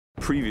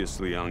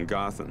Previously on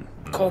Gotham.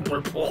 Cold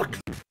report.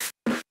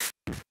 Does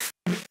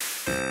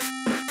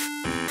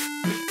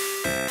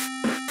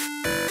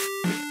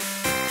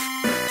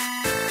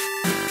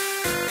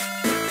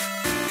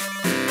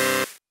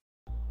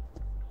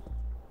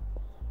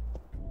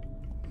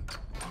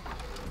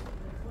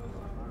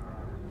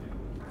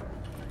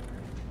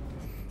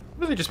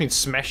it just mean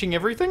smashing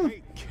everything?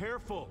 Hey,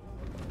 careful.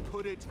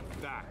 Put it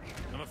back.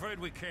 I'm afraid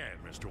we can't,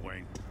 Mr.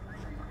 Wayne.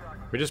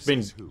 We've just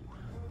been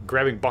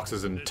grabbing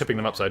boxes and tipping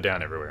them upside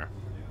down everywhere.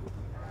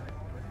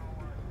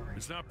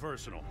 It's not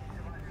personal.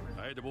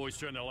 I had the boys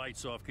turn the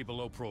lights off, keep a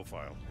low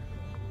profile.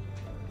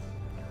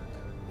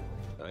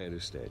 I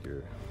understand.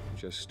 You're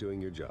just doing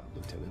your job,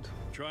 Lieutenant.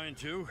 Trying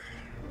to.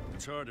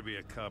 It's hard to be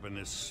a cop in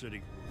this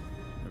city.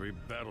 Every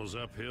battle's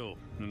uphill,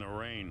 in the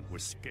rain,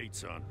 with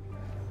skates on.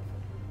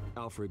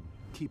 Alfred,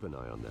 keep an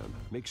eye on them.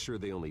 Make sure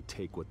they only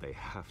take what they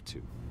have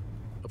to.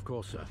 Of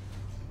course, sir.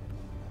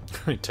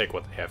 Take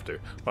what they have to.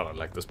 Well, I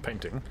like this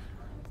painting.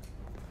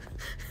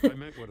 I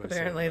meant what I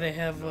Apparently said. they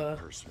have,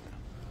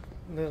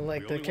 The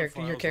like only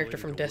one your character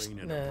files from related to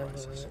Wayne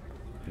Enterprises.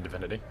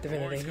 Divinity.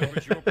 Boards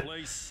covers your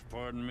place,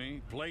 pardon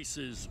me,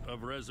 places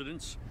of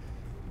residence,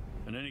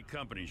 and any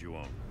companies you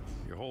own.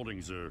 Your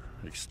holdings are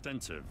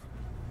extensive.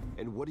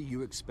 And what do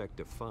you expect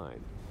to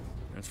find?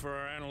 That's for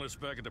our analysts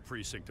back at the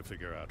precinct to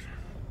figure out.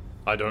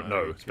 I don't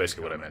know. It's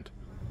basically what I meant.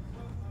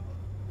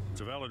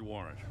 It's a valid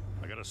warrant.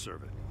 I gotta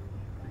serve it.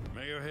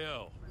 Mayor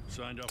Hill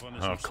signed off on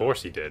this. Of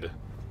course he did.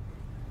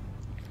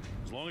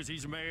 As long as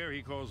he's mayor,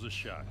 he calls the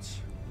shots.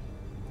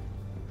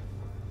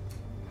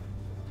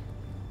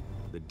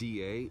 The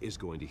DA is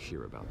going to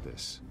hear about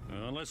this.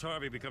 Unless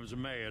Harvey becomes a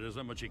mayor, there's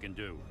not much he can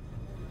do.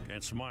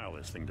 Can't smile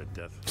this thing to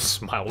death.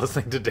 Smile this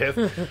thing to death.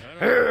 I don't know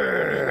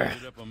how we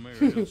ended up on Mayor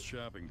Hill's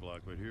shopping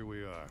block, but here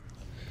we are.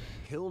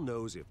 Hill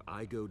knows if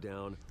I go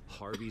down,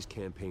 Harvey's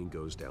campaign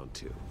goes down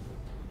too.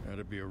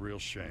 That'd be a real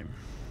shame.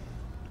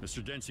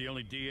 Mr. Dent's the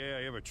only DA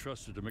I ever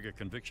trusted to make a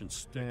conviction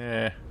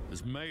stick.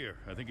 As mayor,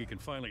 I think he can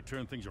finally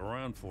turn things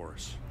around for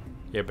us.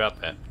 Yeah,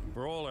 about that.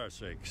 For all our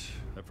sakes,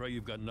 I pray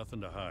you've got nothing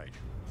to hide.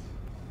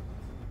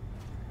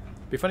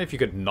 Be funny if you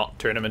could not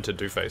turn him into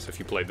Two-Face if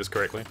you played this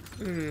correctly.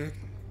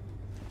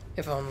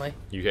 If only.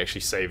 You actually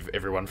save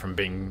everyone from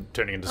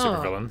turning into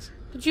supervillains.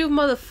 Did you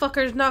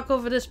motherfuckers knock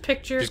over this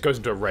picture? Just goes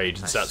into a rage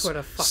and starts swear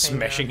to fucking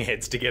smashing God.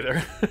 heads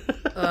together.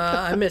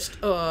 I missed.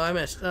 Oh, I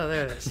missed. Oh,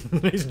 there it is.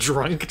 He's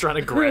drunk, trying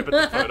to grab at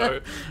the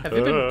photo. Have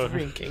you been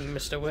drinking,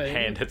 Mr. Wayne?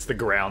 Hand hits the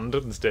ground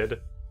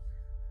instead.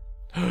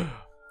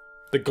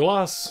 The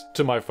glass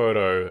to my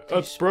photo.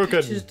 It's broken.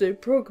 Bitches, they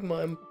broke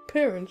my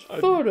parents'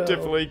 photo. I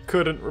definitely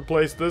couldn't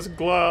replace this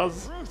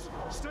glass. Bruce,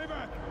 stay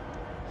back.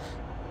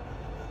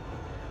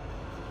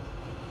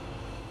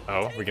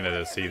 Oh, we're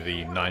gonna see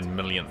the 9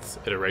 millionth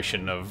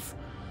iteration of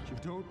You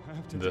don't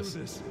have to this.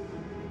 do this.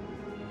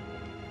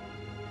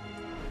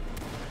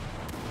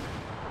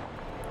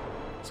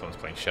 Someone's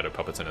playing shadow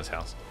puppets in his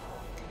house.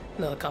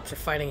 No, the cops are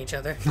fighting each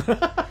other.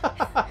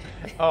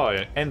 Oh,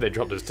 and they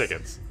dropped his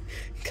tickets.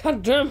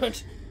 God damn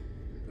it.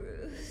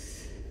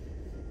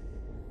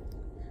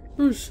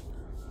 Bruce.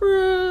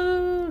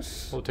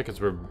 Bruce. All the tickets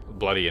were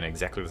bloody in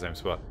exactly the same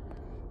spot.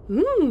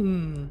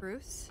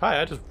 Bruce?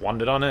 Hi, I just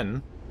wandered on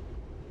in.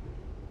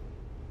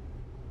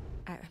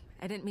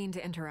 I didn't mean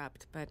to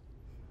interrupt, but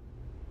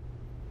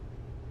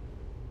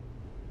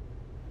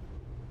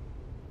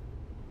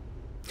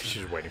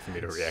She's waiting for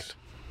me to react.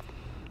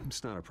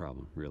 It's not a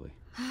problem, really.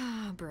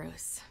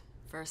 Bruce.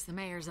 First the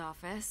mayor's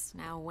office,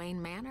 now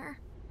Wayne Manor.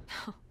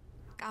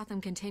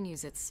 Gotham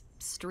continues its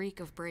streak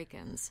of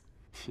break-ins.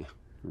 Yeah,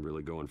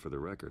 really going for the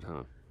record,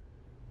 huh?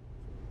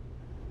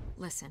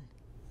 Listen,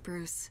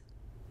 Bruce.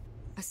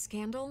 A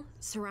scandal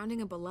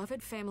surrounding a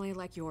beloved family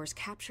like yours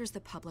captures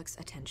the public's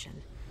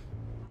attention.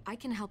 I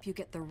can help you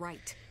get the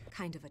right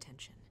kind of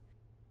attention.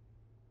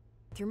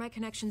 Through my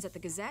connections at the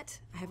Gazette,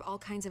 I have all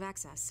kinds of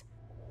access.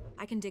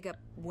 I can dig up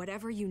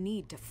whatever you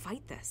need to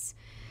fight this.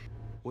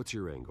 What's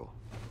your angle?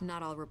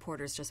 Not all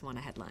reporters just want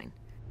a headline.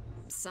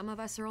 Some of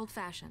us are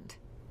old-fashioned.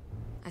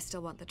 I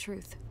still want the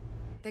truth.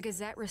 The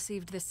Gazette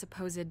received this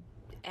supposed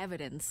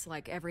evidence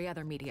like every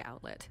other media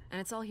outlet, and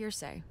it's all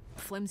hearsay.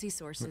 Flimsy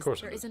sources. Of course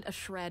There it is. isn't a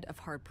shred of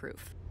hard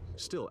proof.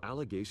 Still,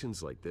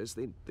 allegations like this,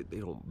 they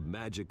don't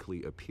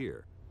magically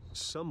appear.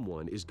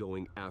 Someone is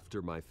going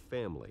after my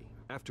family,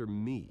 after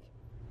me.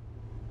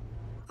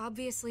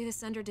 Obviously, the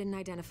sender didn't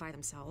identify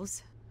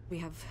themselves. We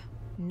have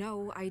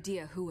no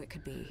idea who it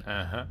could be.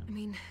 Uh-huh. I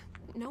mean,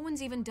 no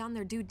one's even done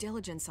their due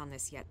diligence on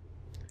this yet.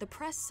 The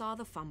press saw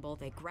the fumble,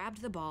 they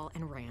grabbed the ball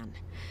and ran.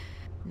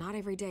 Not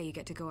every day you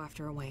get to go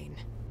after a Wayne.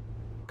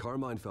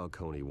 Carmine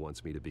Falcone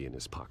wants me to be in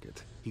his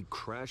pocket. He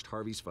crashed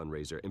Harvey's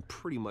fundraiser and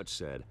pretty much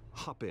said,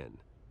 hop in.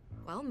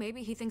 Well,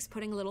 maybe he thinks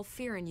putting a little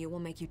fear in you will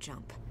make you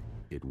jump.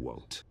 It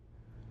won't.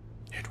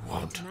 It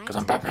won't, Tonight, because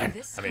I'm Batman.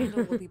 this I mean, scandal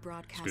will be excuse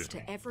broadcast me.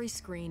 to every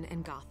screen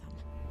in Gotham.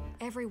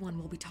 Everyone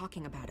will be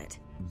talking about it.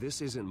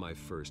 This isn't my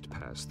first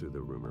pass through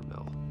the rumor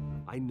mill.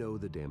 I know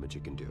the damage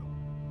it can do.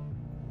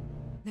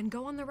 Then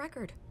go on the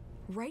record.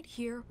 Right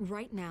here,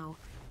 right now,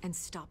 and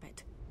stop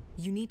it.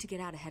 You need to get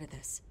out ahead of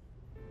this.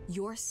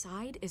 Your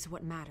side is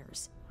what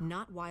matters,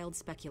 not wild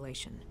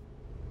speculation.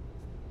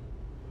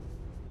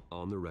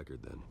 On the record,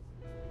 then.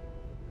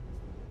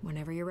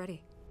 Whenever you're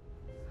ready.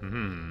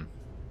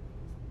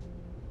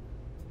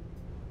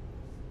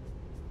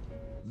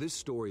 This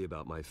story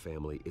about my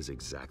family is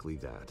exactly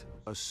that.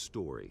 A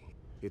story.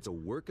 It's a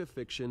work of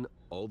fiction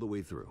all the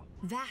way through.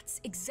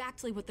 That's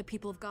exactly what the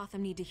people of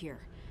Gotham need to hear.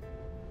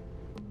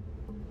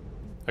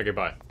 Okay,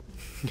 bye.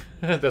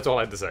 That's all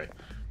I had to say.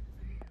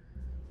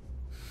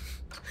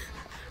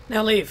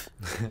 Now leave.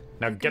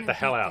 Now get the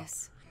hell out.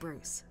 This,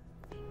 Bruce.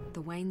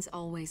 The Waynes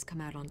always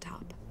come out on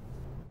top.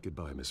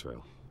 Goodbye, Miss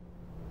Vale.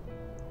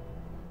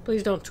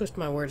 Please don't twist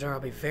my words or I'll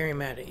be very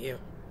mad at you.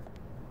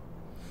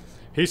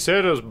 He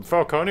said it was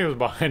Falcone was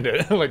behind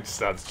it. Like,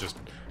 starts just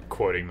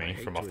quoting me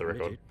from off the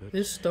record.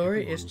 This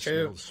story is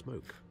true.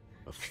 Smoke.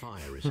 A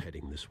fire is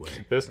heading this way.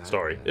 This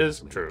story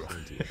is true.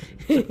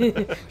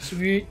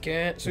 Sweet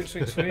cat, sweet,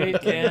 sweet,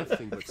 sweet cat.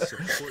 Nothing but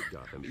support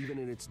Gotham, even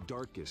in its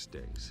darkest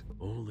days.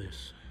 All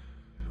this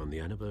on the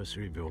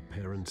anniversary of your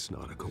parents'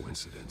 Not a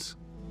coincidence.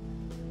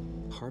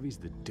 Harvey's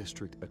the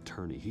district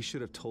attorney. He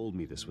should have told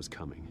me this was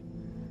coming.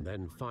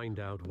 Then find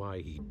out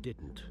why he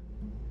didn't.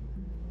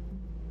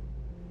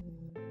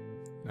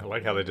 I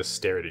like how they just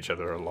stare at each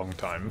other a long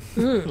time.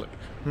 Like,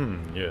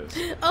 yes.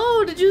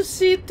 Oh, did you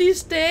see it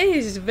these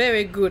days?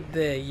 Very good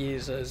there,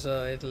 users.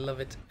 I love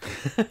it.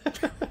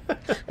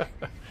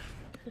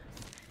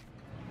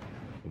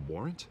 A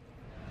warrant?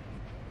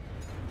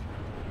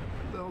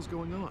 What the hell's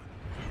going on?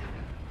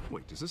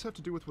 Wait, does this have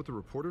to do with what the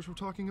reporters were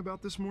talking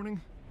about this morning?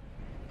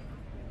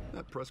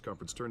 That press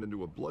conference turned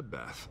into a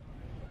bloodbath.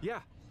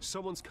 Yeah,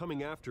 someone's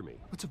coming after me.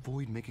 Let's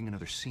avoid making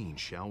another scene,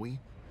 shall we?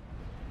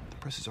 The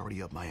press is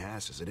already up my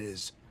ass as it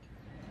is.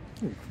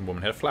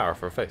 Woman had a flower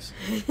for a face.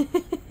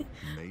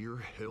 Mayor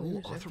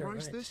Hill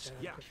authorized this?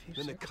 Yeah,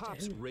 then the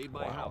cops raid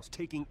my house,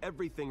 taking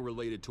everything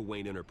related to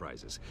Wayne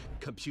Enterprises.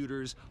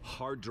 Computers,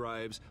 hard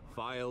drives,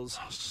 files.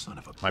 Oh, son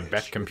of a My bitch.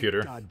 back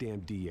computer.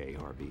 Goddamn DA,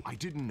 Harvey. I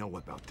didn't know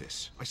about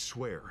this. I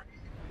swear.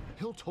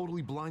 Hill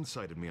totally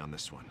blindsided me on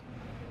this one.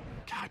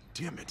 God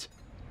damn it.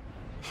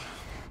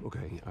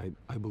 Okay,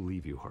 I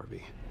believe you,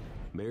 Harvey.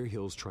 Mayor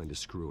Hill's trying to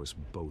screw us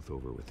both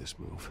over with this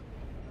move.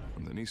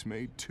 And then he's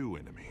made 2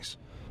 enemies.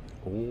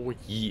 Oh,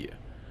 yeah.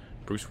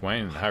 Bruce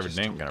Wayne and Harvey just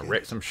Dent don't gonna get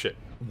wreck it. some shit.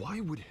 Why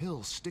would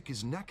Hill stick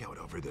his neck out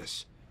over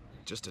this?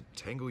 Just to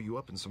tangle you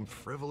up in some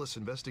frivolous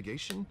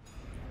investigation?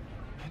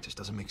 That just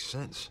doesn't make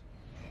sense.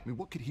 I mean,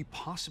 what could he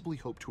possibly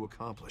hope to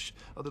accomplish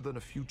other than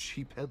a few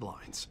cheap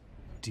headlines?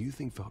 Do you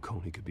think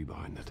Falcone could be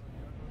behind it?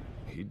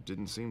 He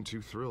didn't seem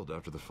too thrilled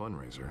after the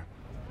fundraiser.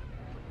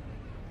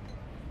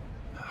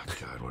 Oh,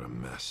 God, what a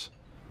mess.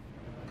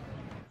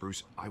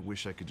 Bruce, I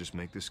wish I could just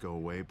make this go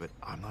away, but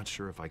I'm not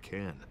sure if I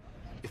can.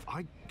 If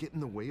I get in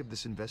the way of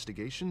this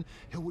investigation,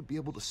 Hill would be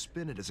able to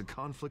spin it as a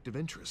conflict of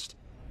interest.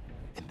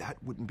 And that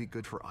wouldn't be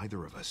good for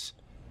either of us.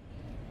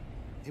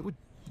 It would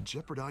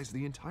jeopardize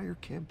the entire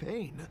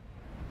campaign.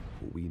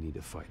 We need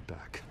to fight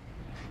back.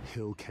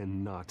 Hill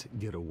cannot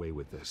get away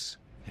with this.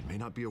 It may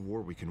not be a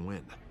war we can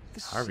win.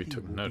 This Harvey city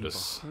took will be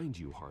notice. behind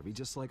you, Harvey,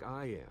 just like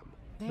I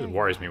am. It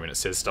worries me when it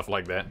says stuff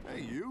like that.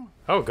 Hey, you?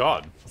 Oh,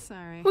 God.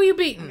 Sorry. Who you I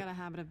beating? got a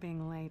habit of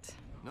being late.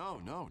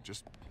 No,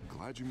 just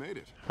glad you made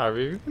it.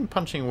 Harvey, you've been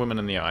punching women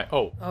in the eye.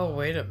 Oh, Oh,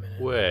 wait a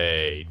minute.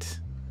 wait.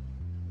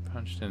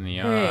 Punched in the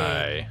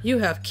Hey, eye. you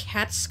have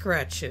cat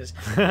scratches.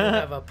 You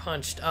have a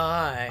punched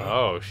eye.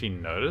 Oh, she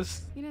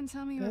noticed? You didn't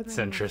tell me you were That's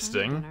bringing your friend to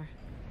interesting. dinner.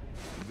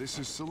 This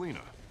is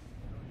Selena.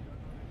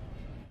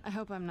 I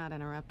hope I'm not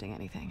interrupting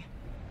anything.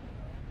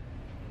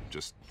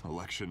 Just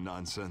election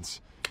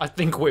nonsense. I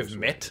think we've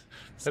met.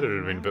 That would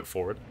have been a bit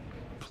forward.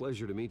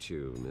 Pleasure to meet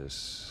you,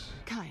 Miss...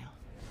 Kyle.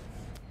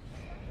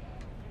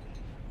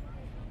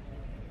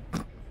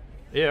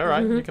 Yeah,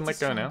 alright, you can let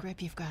It's a go strong now.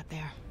 grip you've got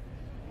there.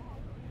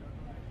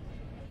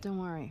 Don't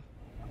worry.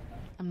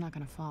 I'm not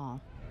gonna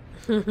fall.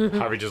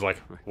 Harvey just like,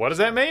 what does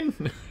that mean?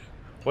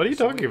 What are you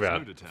talking Selena's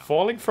about? new to town.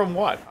 Falling from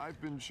what? I've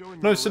been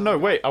showing No, you so around no, the-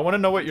 wait, I want to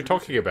know what you're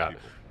talking about.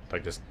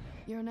 Like, just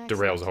You're an derails the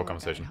whole excellent tour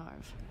conversation. guide,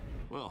 Harv.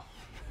 Well,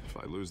 if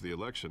I lose the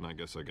election, I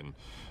guess I can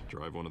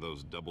drive one of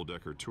those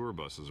double-decker tour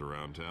buses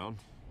around town.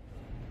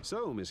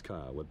 So, Miss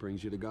Kyle, what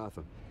brings you to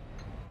Gotham?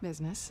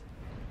 Business.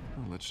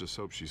 Well, let's just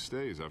hope she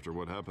stays after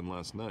what happened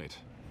last night.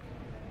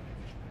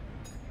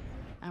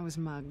 I was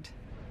mugged.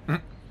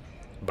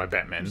 By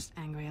Batman. Just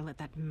angry I let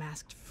that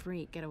masked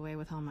freak get away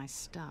with all my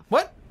stuff.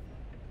 What?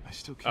 I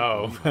still can't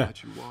Oh. believe I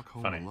let you walk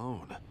home Funny.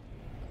 alone.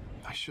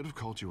 I should have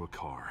called you a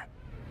car.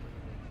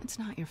 It's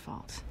not your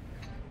fault.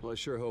 Well, I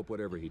sure hope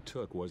whatever he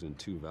took wasn't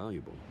too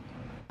valuable.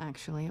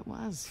 Actually, it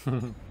was.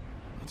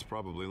 It's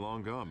probably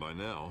long gone by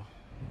now.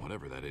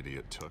 Whatever that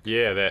idiot took.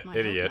 Yeah, that I hope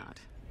idiot. not.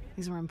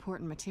 These were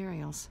important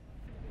materials.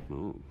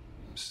 Ooh,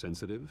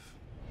 sensitive?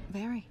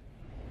 Very.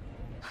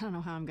 I don't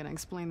know how I'm gonna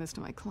explain this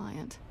to my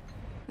client.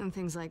 And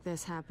things like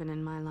this happen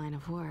in my line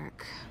of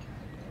work.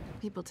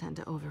 People tend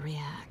to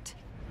overreact.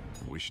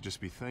 We should just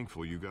be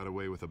thankful you got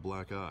away with a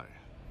black eye.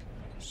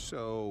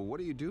 So, what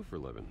do you do for a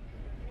living?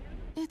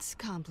 It's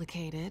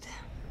complicated.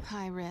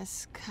 High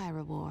risk, high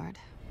reward.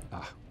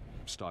 Ah,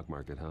 Stock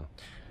market, huh?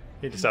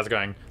 He just starts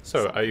going,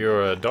 so, are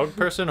you a dog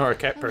person or a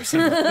cat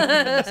person?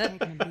 He's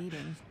taking a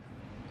beating.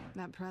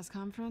 That press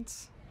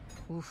conference?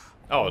 Oof.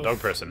 Oh, a dog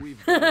person.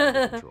 We've got it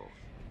under control.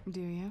 Do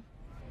you?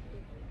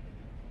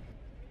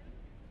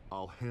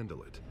 I'll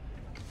handle it.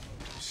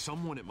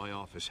 Someone at my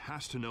office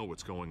has to know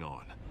what's going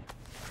on.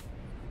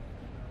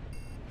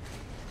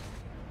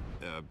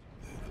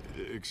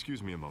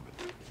 Excuse me a moment.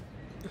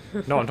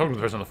 No, I'm talking to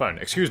the person on the phone.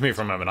 Excuse me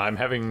for a moment. I'm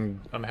having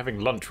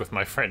lunch with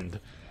my friend.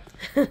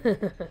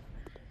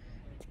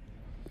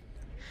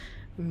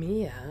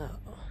 Meow.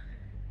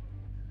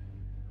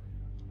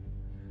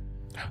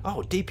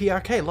 Oh,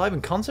 DPRK live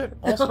in concert?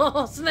 Awesome.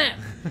 Oh, snap!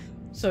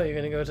 So you're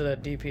gonna go to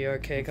that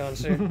DPRK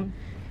concert?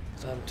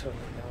 'Cause I'm totally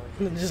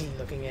going. Just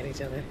looking at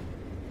each other.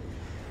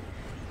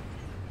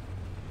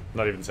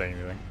 Not even saying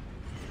anything.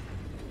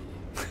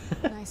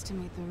 Nice to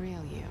meet the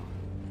real you.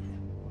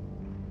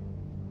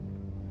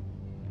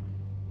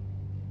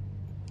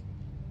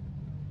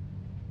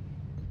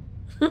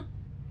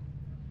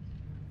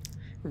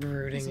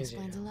 Brooding This as you.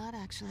 explains a lot,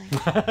 actually.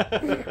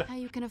 How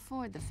you can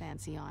afford the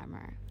fancy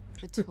armor,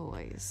 the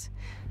toys.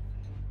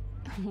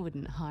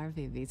 Wouldn't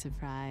Harvey be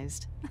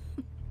surprised?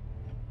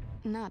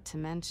 Not to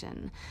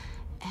mention,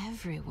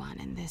 everyone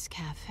in this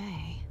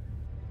cafe.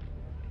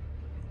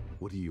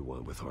 What do you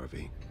want with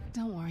Harvey?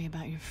 Don't worry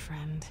about your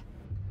friend.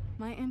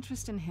 My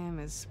interest in him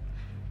is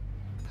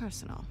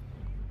personal.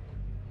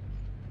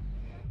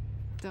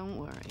 Don't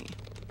worry.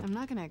 I'm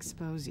not gonna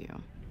expose you.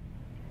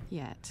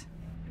 Yet.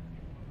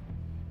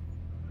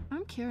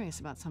 I'm curious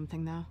about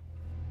something, though.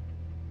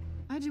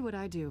 I do what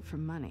I do for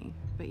money,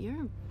 but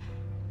you're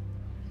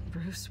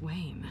Bruce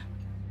Wayne.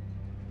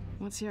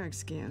 What's your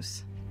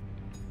excuse?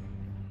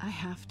 I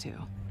have to.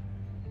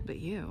 But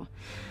you,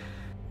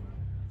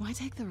 why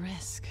take the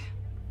risk?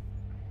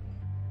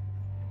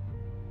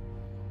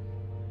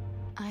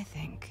 I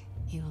think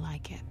you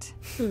like it.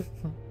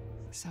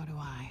 So do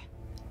I.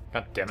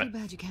 God damn Too it.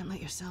 bad you can't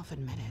let yourself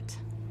admit it.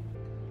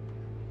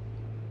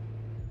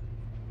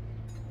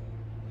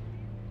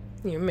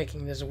 You're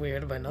making this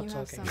weird by not You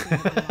have talking.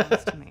 something that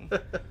belongs to me.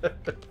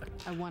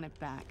 I want it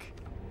back.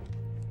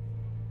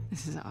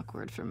 This is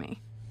awkward for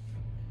me.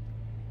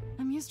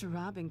 I'm used to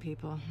robbing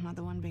people, not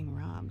the one being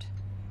robbed.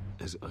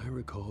 As I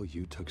recall,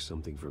 you took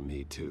something from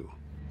me, too.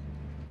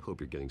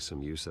 Hope you're getting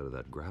some use out of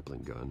that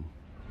grappling gun.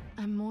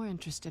 I'm more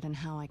interested in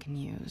how I can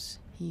use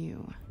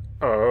you.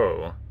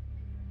 Oh.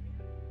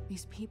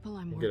 These people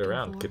I'm working Get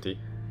around, for, kitty.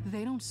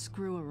 they don't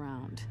screw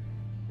around.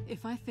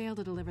 If I fail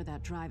to deliver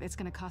that drive, it's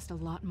gonna cost a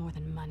lot more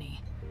than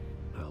money.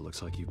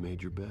 Looks like you've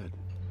made your bed.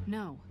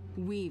 No,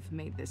 we've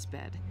made this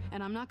bed,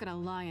 and I'm not gonna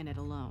lie in it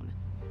alone.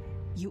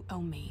 You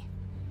owe me.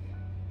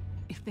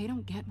 If they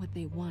don't get what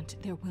they want,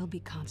 there will be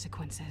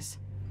consequences.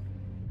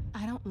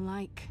 I don't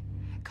like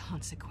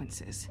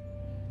consequences.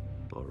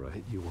 All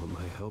right, you want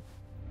my help?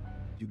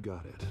 You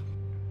got it.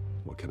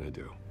 What can I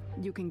do?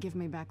 You can give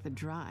me back the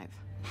drive.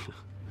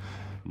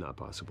 Not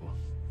possible.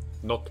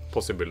 Not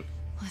possible.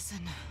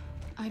 Listen,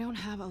 I don't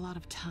have a lot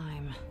of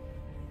time.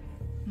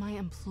 My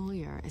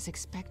employer is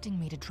expecting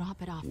me to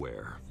drop it off.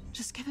 Where?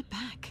 Just give it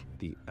back.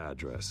 The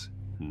address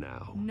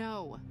now.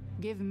 No,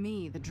 give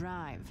me the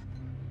drive.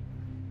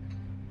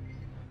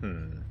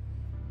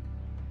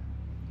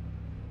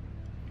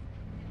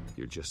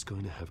 You're just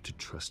going to have to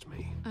trust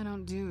me. I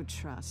don't do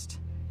trust.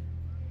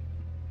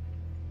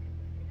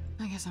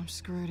 I guess I'm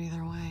screwed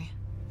either way.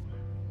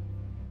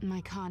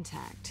 My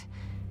contact.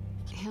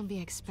 He'll be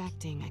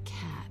expecting a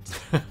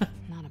cat,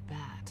 not a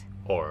bat.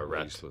 Or a When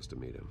are you rat supposed to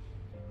meet him?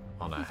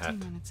 on a 15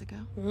 hat. minutes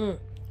ago.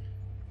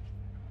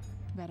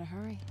 Better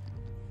hurry.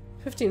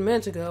 15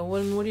 minutes ago,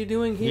 what are you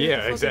doing here? Yeah, at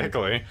the fucking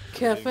exactly.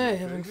 Cafe,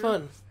 having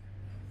fun.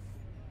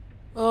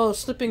 Oh,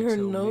 slipping her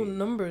Tell me.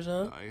 numbers,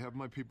 huh? I have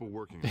my people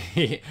working. on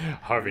it.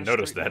 Harvey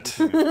noticed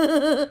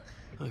that.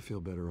 I feel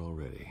better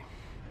already.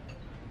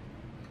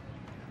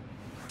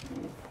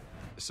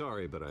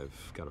 Sorry, but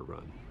I've got to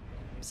run.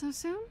 So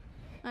soon?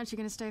 Aren't you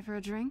gonna stay for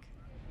a drink?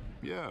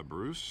 Yeah,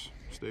 Bruce.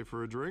 Stay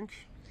for a drink?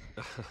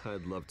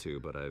 I'd love to,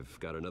 but I've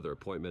got another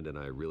appointment and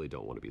I really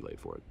don't want to be late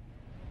for it.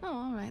 Oh,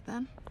 all right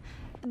then.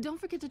 Don't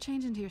forget to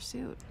change into your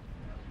suit.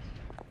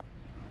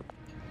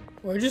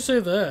 Why'd you say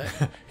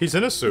that? He's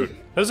in a suit.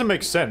 That doesn't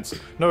make sense.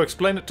 No,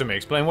 explain it to me.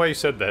 Explain why you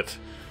said that.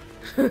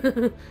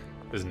 This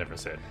is never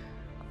said.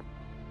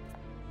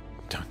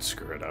 Don't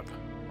screw it up.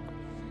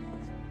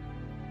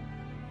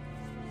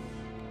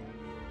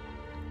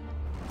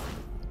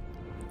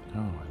 Oh,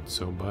 and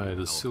so by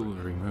the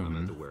silvery I'm at the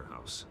moon.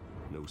 warehouse.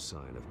 No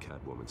sign of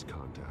Catwoman's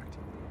contact.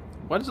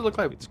 Why does it look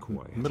like It's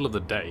quiet. middle of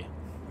the day?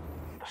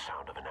 The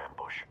sound of an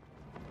ambush.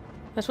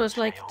 That's what it's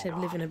like to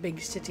live in a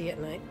big city at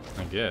night.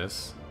 I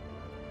guess.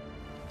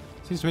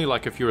 Seems to me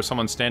like if you were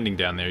someone standing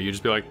down there, you'd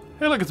just be like,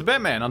 "Hey, look, it's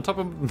Batman on top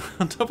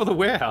of on top of the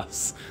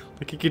warehouse."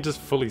 Like you could just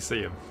fully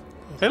see him.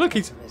 Hey, look,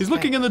 he's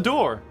looking in the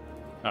door.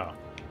 Oh,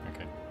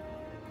 okay.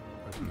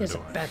 Open the There's a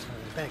door. bat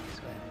on his back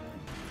as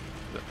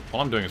well.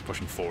 All I'm doing is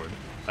pushing forward.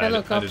 Hello,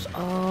 I cops. didn't-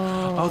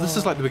 Oh. Oh, this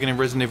is like the beginning of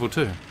Resident Evil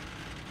 2.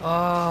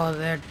 Oh,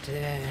 they're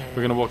dead.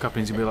 We're gonna walk up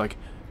and he's gonna be like,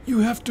 You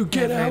have to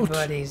get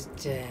Everybody's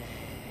dead.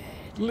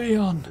 out!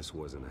 Leon! This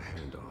wasn't a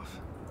handoff.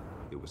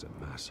 It was a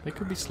massacre. They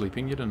could be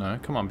sleeping, you don't know.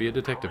 Come on, be a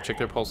detective. Check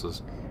their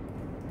pulses.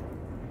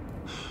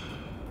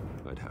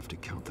 I'd have to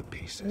count the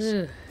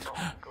pieces.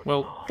 Ugh.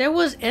 Well, There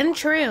was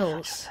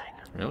entrails.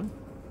 really?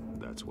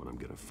 That's what I'm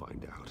gonna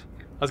find out.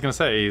 I was gonna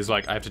say, he's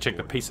like, I have to check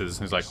the pieces.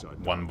 He's like,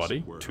 one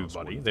body, two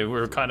body. They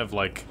were kind of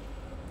like,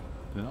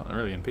 they're not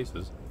really in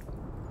pieces.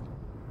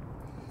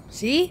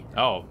 See?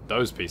 Oh,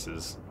 those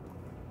pieces.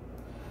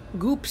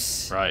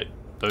 Goops. Right.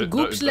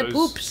 Goops le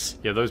poops.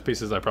 Yeah, those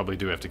pieces I probably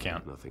do have to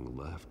count. Nothing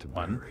left to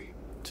One, bury.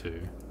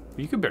 two.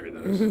 You could bury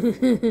those.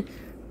 In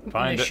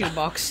a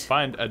shoebox.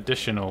 Find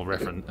additional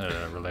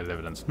related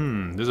evidence.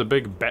 There's a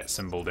big bat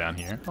symbol down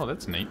here. Oh,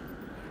 that's neat.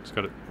 Just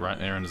got it right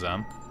there in his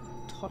arm.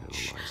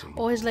 Touch.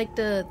 Oh, it's like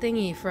the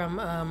thingy from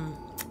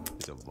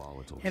It's a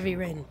volatile Heavy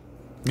chemical. Rain.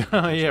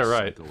 Oh, yeah,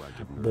 right.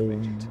 Psychoactive nerve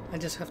agent. I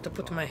just have to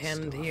put my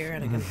hand here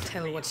and I can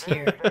tell what's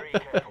here. Very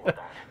careful with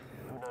that.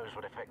 Who knows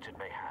what effect it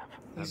may have?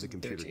 Have the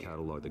computer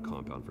catalog the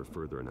compound for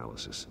further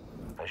analysis.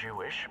 As you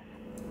wish.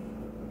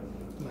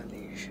 My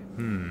liege.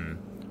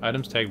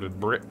 Items tagged with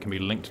Brit can be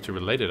linked to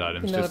related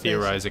items You know to what they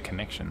theorize a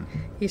connection.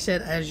 He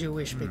said as you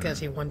wish because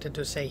he wanted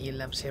to say he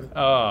loves him.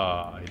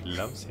 Oh, he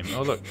loves him.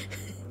 Oh, look.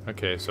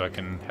 Okay, so I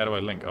can... How do I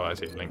link? Oh, I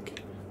see.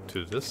 Link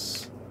to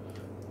this.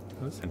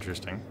 That's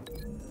interesting.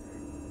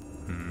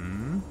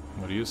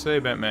 What do you say,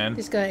 Batman?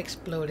 This guy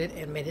exploded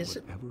and made his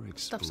Whatever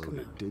stuffs come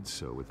exploded out. did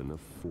so with enough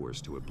force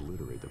to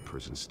obliterate the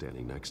person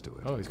standing next to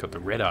it. Oh, he's got the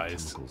red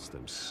eyes. Chemicals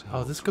themselves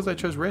Oh, this is because I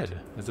chose were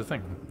red as the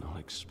thing.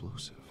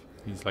 non-explosive.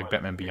 He's like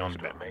Batman Beyond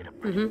Made Batman. a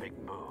pretty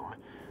big boom.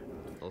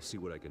 I'll see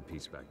what I can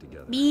piece back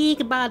together. Big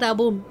bada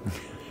boom.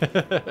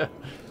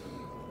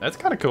 That's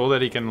kind of cool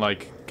that he can,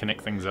 like,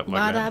 connect things up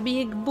like Bada that.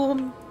 big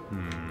boom.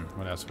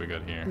 What else we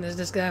got here? And there's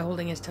this guy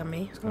holding his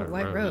tummy. Oh, got a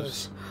white rose.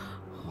 rose.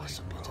 Oh,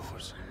 so beautiful.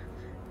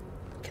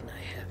 Can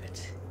I have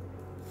it?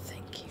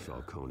 Thank you.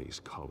 Falcone's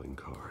calling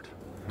card.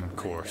 Of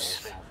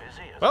course. Been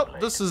busy as Well, of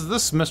late. this is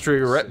this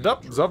mystery wrapped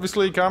up. It's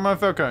obviously Carmine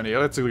Falcone.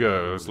 Let's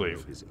go. Let's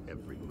leave. His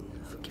every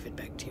move. Give it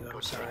back to you.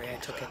 I'm sorry I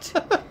took it.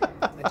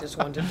 I just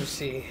wanted to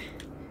see.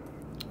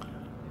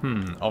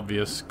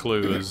 Obvious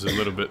clue is a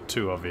little bit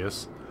too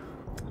obvious.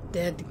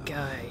 Dead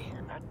guy.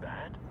 Not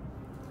bad.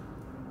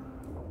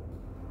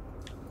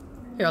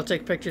 Here, I'll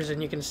take pictures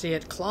and you can see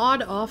it.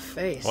 Clawed off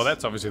face. Well,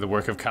 that's obviously the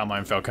work of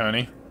Carmine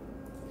Falcone.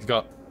 He's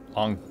got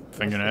long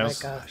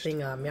fingernails. Like a thing,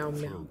 meow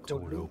meow.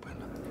 Torn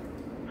open.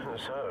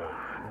 So,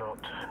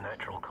 not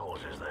natural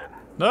causes then.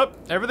 Nope,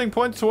 everything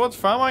points towards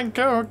Carmine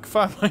Calpone.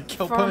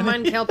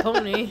 Farmine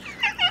Calpone.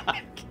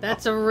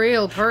 That's a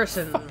real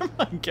person.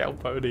 Carmine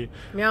Calpone.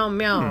 Meow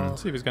meow.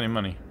 Let's see if he's got any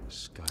money.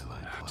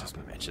 Skyline Club. Just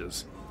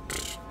matches.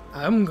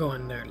 I'm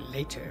going there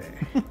later.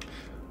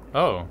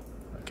 Oh,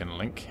 I can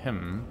link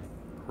him,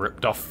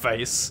 ripped off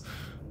face,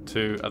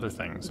 to other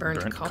things.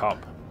 Burnt cop.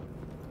 cop.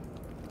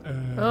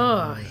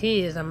 Oh,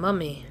 he is a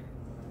mummy.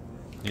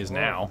 He is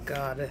now.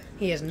 God,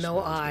 he has no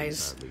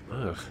eyes.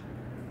 Ugh.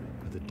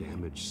 The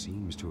damage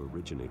seems to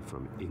originate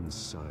from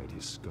inside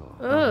his skull.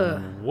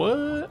 Ugh.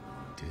 What?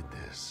 Did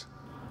this?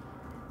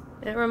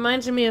 It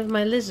reminds me of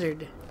my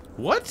lizard.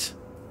 What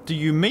do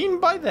you mean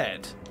by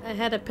that? I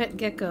had a pet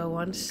gecko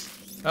once.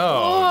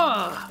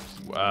 Oh.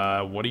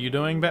 Oh! What are you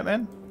doing,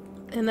 Batman?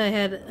 And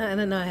I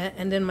don't know,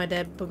 and then my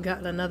dad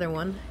got another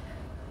one.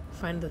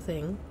 Find the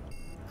thing.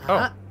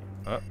 Oh.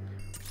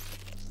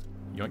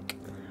 Yoink.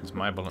 It's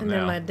my bullet And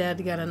then my now.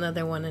 dad got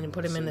another one and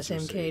put him in the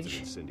Sensor same says an cage.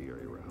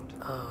 Incendiary round.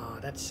 Oh,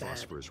 that's sad.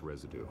 Phosphorus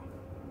residue.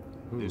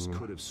 This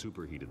could have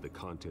superheated the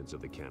contents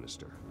of the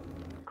canister.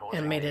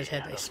 And made his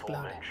head The explode.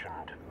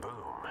 aforementioned boom.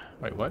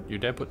 Wait, what? Your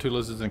dad put two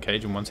lizards in a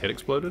cage and one's head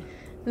exploded?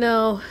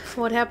 No,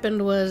 what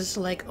happened was,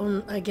 like,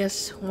 I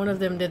guess one of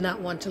them did not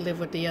want to live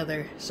with the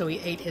other, so he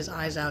ate his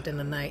eyes out in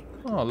the night.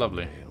 Oh,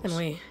 lovely. And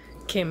we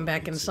came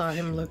back and saw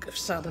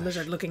the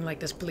lizard looking like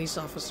this police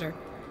officer.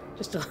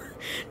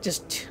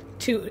 Just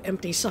two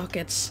empty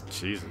sockets.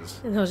 Jesus.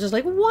 And I was just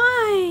like,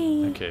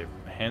 why? Okay,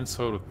 hands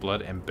soiled with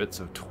blood and bits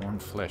of torn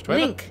flesh. Do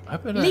Link. I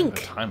have a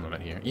Link. time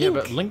limit here. Yeah,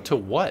 but Link. link to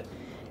what?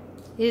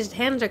 His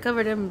hands are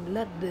covered in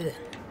blood.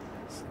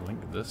 Let's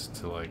link this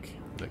to, like,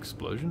 the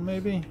explosion,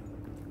 maybe?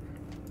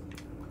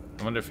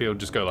 I wonder if he'll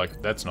just go like,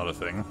 that's not a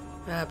thing.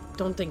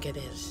 Don't think it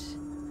is.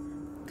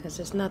 Because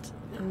it's not...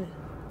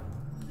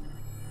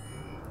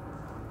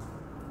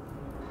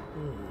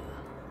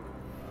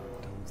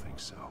 Don't think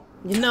so.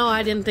 You know,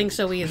 I didn't think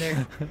so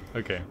either.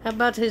 Okay. How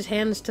about his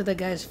hands to the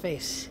guy's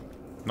face?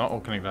 Not all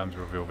connected items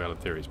reveal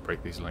valid theories.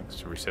 Break these links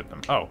to reset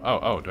them.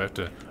 Oh, do I have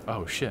to...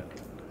 Oh, shit.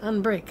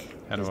 Unbreak.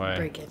 How do Just I...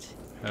 break it.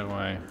 How do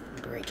I...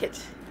 Break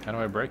it. How do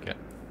I break it?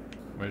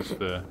 Where's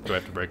the... Do I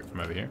have to break it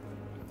from over here?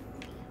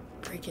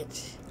 Break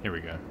it. Here we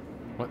go.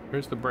 What?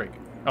 Where's the break?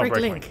 Oh, Break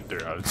break link. link.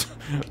 There I was.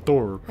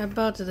 Door. How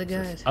about to the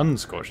guys?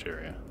 Unscorched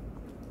area.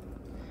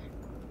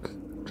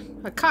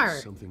 A car.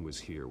 Something was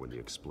here when the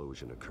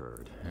explosion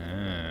occurred.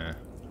 Ah.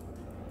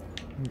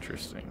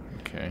 Interesting.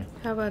 Okay.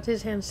 How about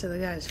his hands to the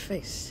guy's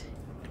face?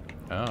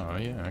 Oh,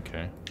 yeah,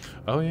 okay.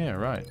 Oh, yeah,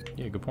 right.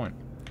 Yeah, good point.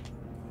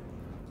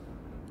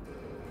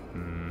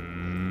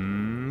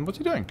 What's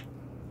he doing?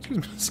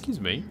 Excuse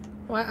me.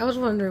 Well, I was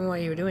wondering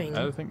what you were doing.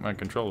 I think my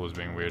controller was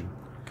being weird.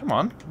 Come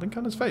on, link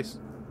on his face.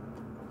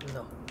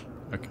 No.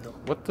 Okay. No.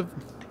 What the?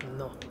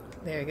 No.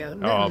 There you go.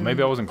 Oh,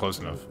 maybe I wasn't close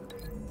enough.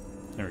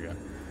 There we go.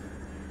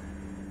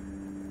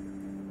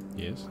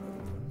 Yes.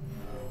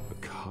 A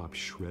cop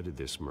shredded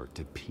this merc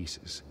to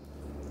pieces.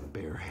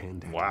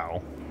 Barehanded.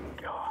 Wow.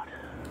 God,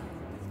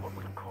 what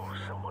would cause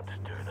someone to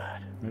do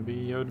that?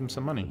 Maybe he owed him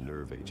some money. A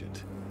nerve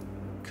agent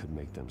could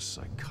make them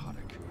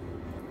psychotic.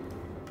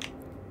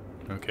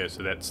 Okay,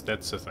 so that's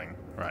the thing,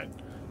 right?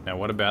 Now,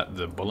 what about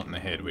the bullet in the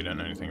head? We don't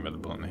know anything about the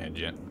bullet in the head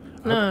yet.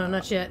 No,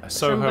 not yet.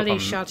 Somebody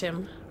shot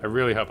him. I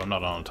really hope I'm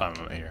not on a time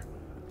limit here.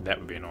 That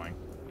would be annoying.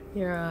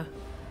 You're,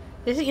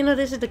 this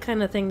is the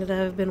kind of thing that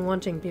I've been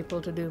wanting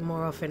people to do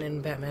more often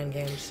in Batman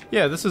games.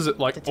 Yeah, this is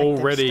like Detective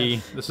already.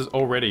 stuff. This is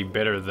already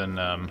better than.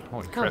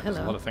 Holy crap! There's a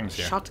hello. lot of things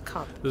here. Shot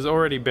cop. There's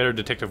already better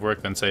detective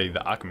work than say the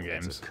Arkham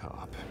It's games. a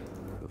cop.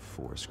 The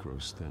force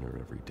grows thinner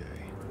every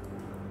day.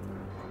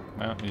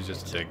 Well, he's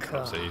just a dead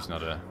cop, so he's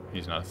not a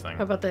thing.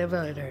 How about the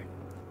elevator?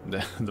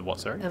 The what?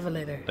 Sorry.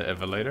 Elevator. The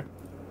elevator.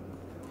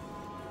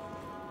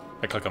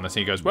 I click on this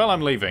and he goes, "Well,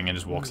 I'm leaving," and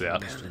just walks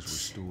out. Canisters were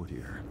stored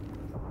here.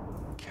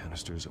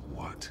 Canisters of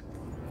what?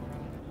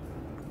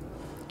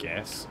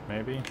 Gas,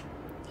 maybe?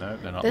 No,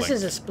 they're not. This linked.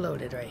 is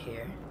exploded right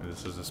here.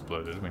 This is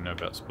exploded. We know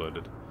about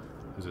exploded.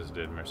 Who's this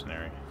dead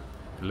mercenary?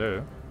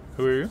 Hello?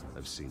 Who are you?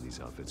 I've seen these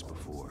outfits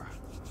before.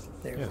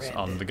 They're Yes, red.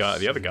 on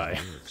the other guy.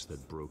 Mercs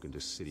that broke into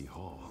City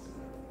Hall.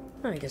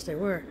 I guess they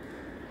were.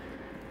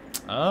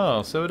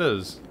 Oh, so it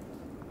is.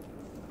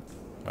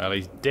 Well,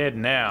 he's dead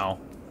now.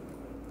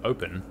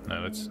 Open?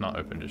 No, let's not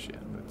open just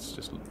yet. Let's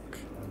just look.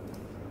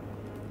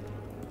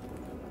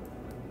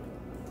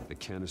 The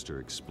canister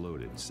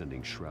exploded,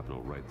 sending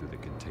shrapnel right through the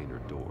container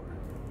door.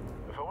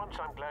 For once,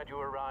 I'm glad you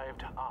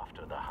arrived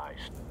after the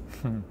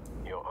heist.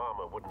 Your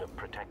armor wouldn't have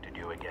protected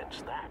you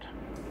against that.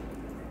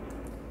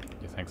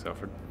 Yeah, thanks,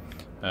 Alfred.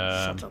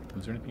 Shut up.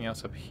 Is there anything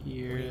else up We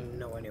here?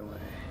 know anyway.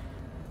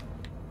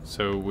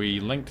 So we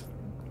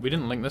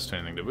didn't link this to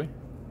anything, did we?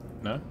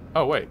 No?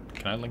 Oh, wait.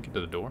 Can I link it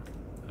to the door?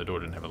 The door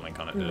didn't have a link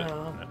on it, did it?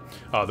 No.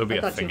 Oh, there'll be I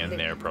a thought thing you in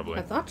linked- there, probably.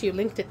 I thought you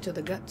linked it to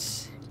the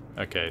guts.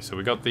 Okay, so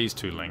we got these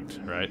two linked,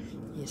 right?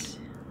 Yes.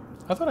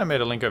 I thought I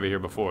made a link over here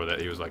before that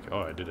he was like,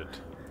 oh, I did it.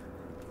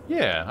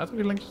 Yeah, I thought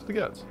he linked it to the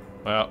guts.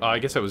 Well, I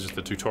guess that was just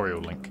the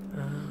tutorial link.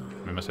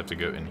 We must have to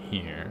go in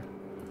here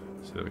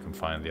so that we can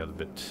find the other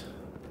bit.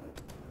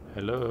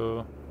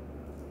 Hello?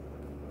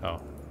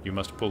 Oh, you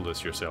must pull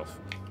this yourself.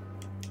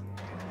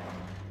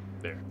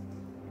 There.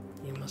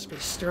 You must be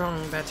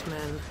strong,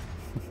 Batman.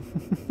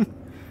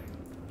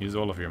 Use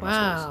all of your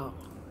muscles. Wow.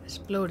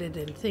 Exploded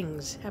and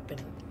things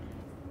happened.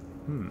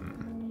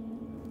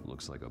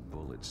 Looks like a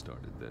bullet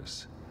started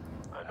this.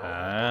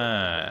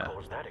 Ah.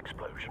 Caused that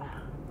explosion.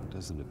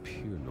 Doesn't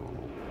appear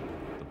normal.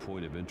 The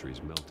point of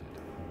entry's melted.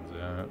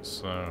 That's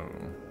so.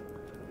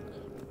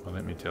 Well,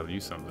 let me tell you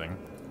something.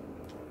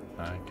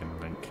 I can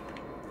link.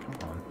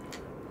 Come on.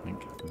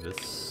 Link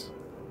this.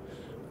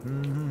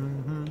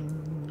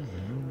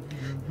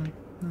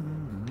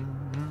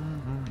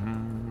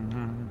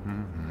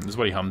 This is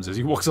what he hums as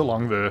he walks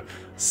along the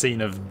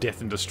scene of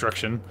death and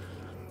destruction.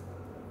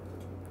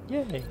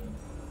 Yay.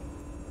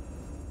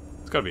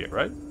 It's gotta be it,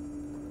 right?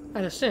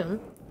 I'd assume.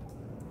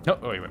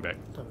 Oh, he went back.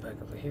 I'm back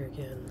over here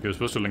again. He was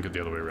supposed to link it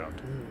the other way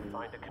around.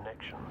 Find a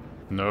connection.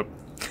 Nope.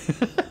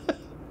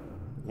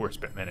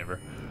 Worst Batman ever.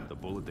 The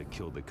bullet that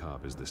killed the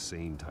cop is the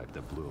same type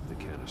that blew up the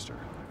canister.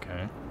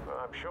 Okay. Well,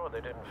 I'm sure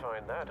they didn't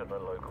find that at a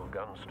local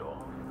gun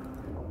store.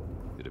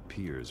 It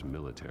appears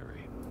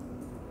military.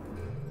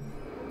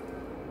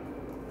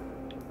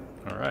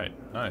 Alright,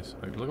 nice.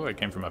 It looked like it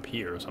came from up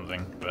here or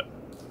something, but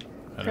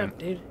I Crap, don't.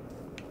 dude.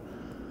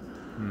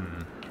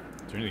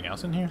 Is there anything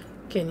else in here?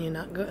 Can you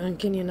not go?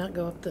 Can you not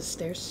go up the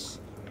stairs?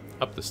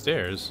 Up the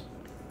stairs?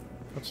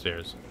 What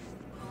stairs?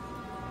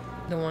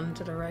 The one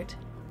to the right.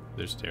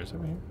 There's stairs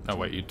over here? Oh,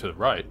 wait, you to the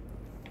right.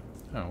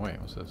 Oh, wait,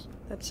 what's this?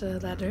 That's a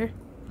ladder.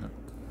 No.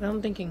 I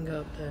don't think you can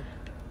go up there.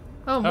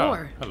 Oh,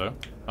 more. Hello.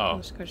 Oh,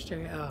 Oh, scorched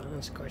area. Oh,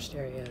 unscorched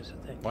area is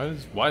a thing.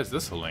 why is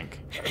this a link?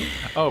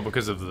 Oh,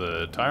 because of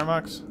the tire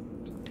marks?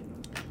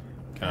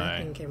 Can I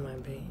I? think it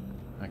might be.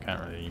 I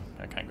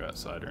can't go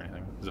outside or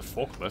anything. There's a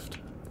forklift.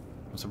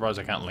 I'm surprised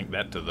I can't link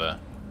that to the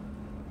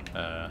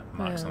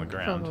marks on the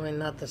ground. Probably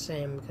not the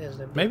same because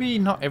the. Maybe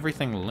not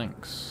everything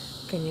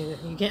links. Can you?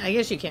 You can't. I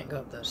guess you can't go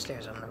up those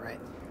stairs on the right.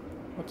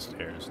 What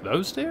stairs?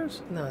 Those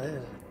stairs? No, it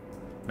isn't.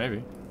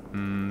 Maybe.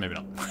 Maybe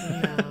not.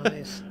 No,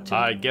 there's two.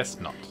 I guess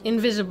not.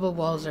 Invisible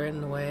walls are in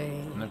the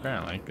way.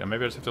 Apparently.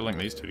 Maybe I just have to link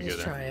these two Just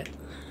together. try it.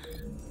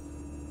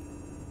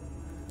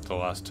 The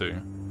last two.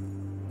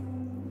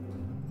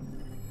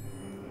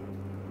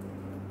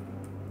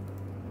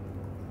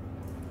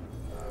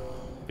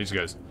 He just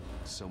goes,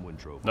 Someone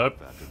drove Nope.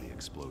 off after the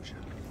explosion.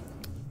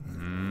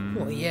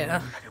 Well, yeah.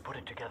 Have you put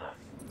it together?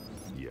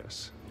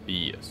 Yes.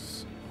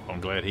 yes. Well,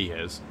 I'm glad he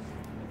has.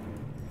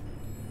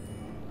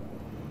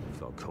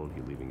 Falcone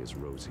leaving his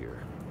rose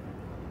here.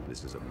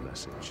 This is a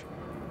message.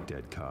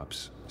 Dead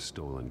cops,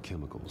 stolen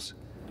chemicals.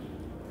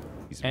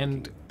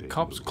 And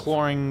cops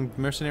clawing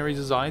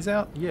mercenaries' eyes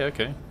out? Yeah,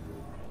 okay.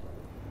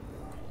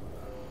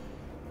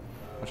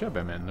 Watch out,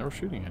 Batman. They're all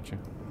shooting at you.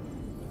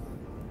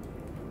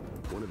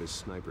 One of his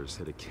snipers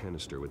hit a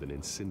canister with an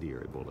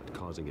incendiary bullet,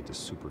 causing it to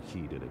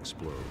superheat and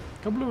explode.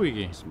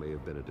 Kablooey. This may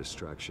have been a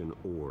distraction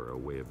or a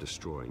way of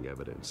destroying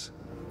evidence.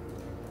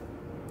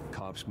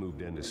 Cops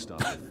moved in to stop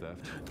the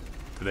theft.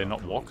 Did they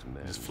not walk?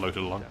 Men They just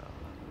floated along.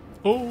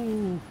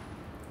 down.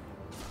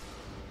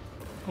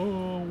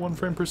 Oh, 1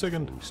 frame per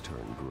second. Things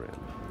turned grim.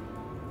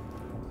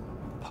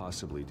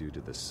 Possibly due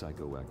to the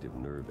psychoactive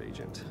nerve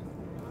agent.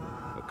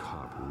 A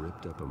cop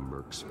ripped up a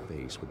merc's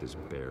face with his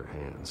bare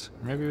hands.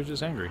 Maybe he was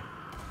just angry.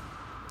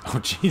 Oh,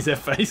 jeez, that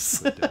face.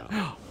 Put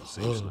down.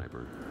 Same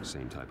sniper,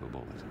 same type of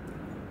bullet.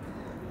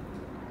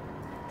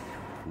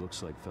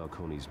 Looks like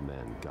Falcone's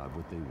men got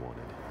what they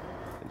wanted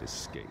and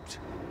escaped.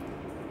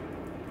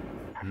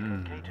 Have you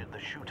located the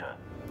shooter?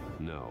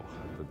 No,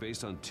 but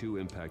based on 2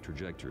 impact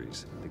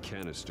trajectories, the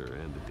canister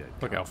and the dead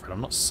Look, cop, Alfred,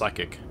 I'm not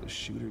psychic. the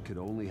shooter could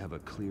only have a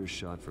clear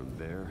shot from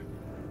there,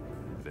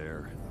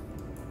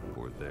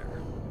 or there,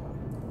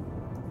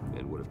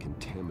 and would have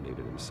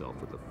contaminated himself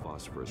with the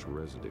phosphorus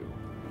residue.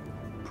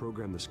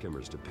 Program the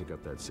skimmers to pick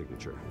up that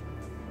signature.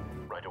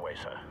 Right away,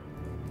 sir.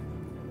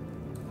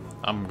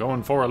 I'm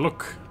going for a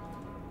look.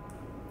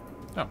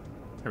 Oh,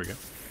 here we go.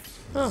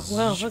 Oh,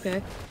 well,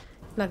 okay.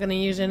 Not gonna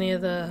use any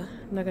of the...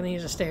 Not gonna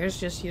use the stairs,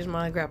 just use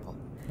my grapple.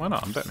 Why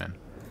not? I'm Batman.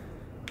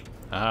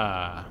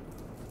 Ah.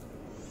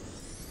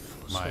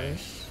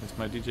 It's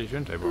my DJ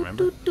turntable,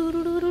 remember? Wait,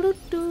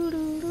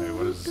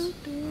 what is... Oh,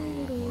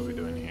 what are we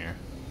doing here?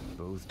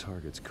 Both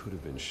targets could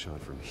have been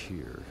shot from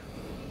here.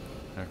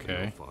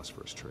 Okay. No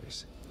phosphorus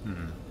trace.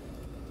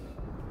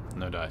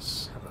 No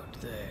dice. How about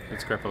there?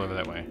 Let's grapple over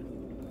that way.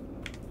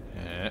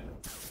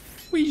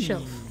 Whee!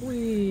 Shelf.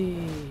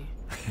 Whee!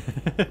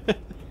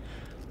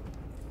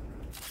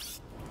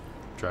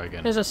 Try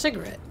again. There's a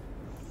cigarette.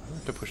 I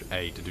have to push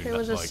A to do There that.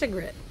 was a like...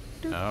 cigarette.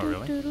 Oh,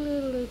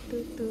 really?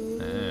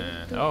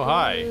 Oh,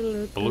 hi.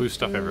 Blue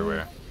stuff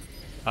everywhere.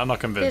 I'm not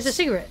convinced. There's a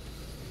cigarette.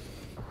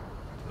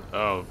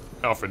 Oh,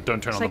 Alfred,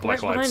 don't turn It's on like the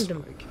black right lights.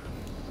 behind him.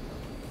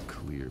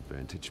 Clear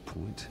vantage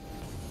point.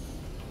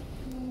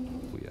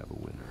 We have a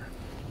winner.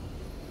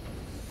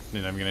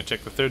 Then I'm gonna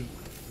check the third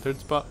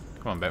spot.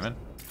 Come on, Batman.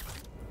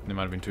 There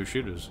might have been 2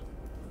 shooters.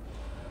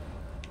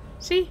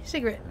 See?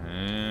 Cigarette.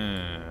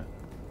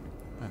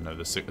 I know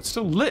the it's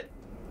still lit.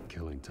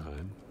 Killing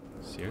time.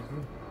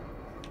 Seriously?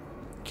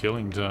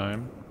 Killing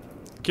time.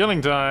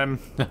 Killing time.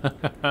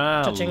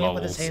 Touching it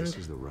with his Lols. hand. This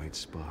is the right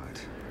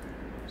spot.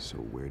 So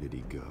where did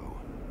he go?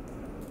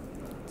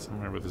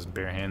 Somewhere with his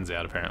bare hands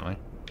out, apparently.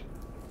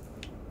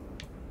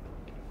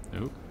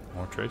 Oop,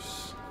 more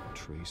trace.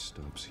 Trace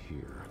stops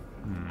here.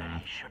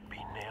 He should be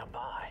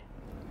nearby.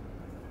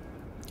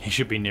 He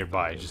should be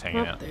nearby, just hanging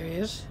Oh, out. there he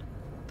is.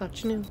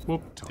 Thought you knew.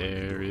 Whoop,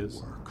 there he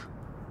is. Work.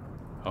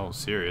 Oh,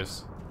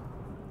 serious.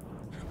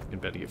 You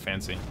better get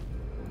fancy.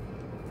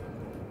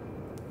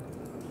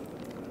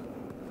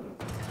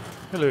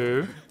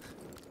 Hello.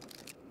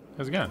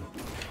 How's it going?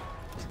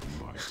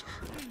 My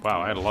turn.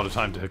 Wow, I had a lot of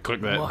time to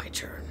click that. My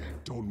turn.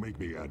 Don't make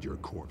me add your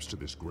corpse to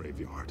this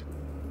graveyard.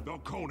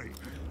 Falcone,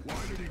 why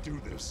did he do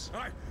this?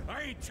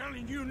 I ain't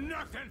telling you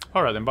nothing.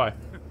 Alright then, bye.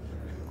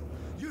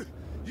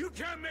 You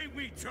can't make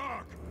me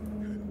talk.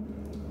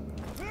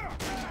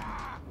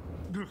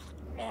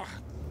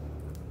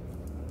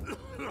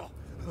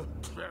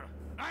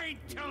 I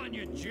ain't telling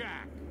you,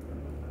 Jack.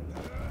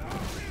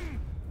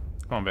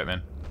 Come on,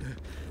 Batman.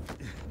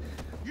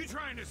 You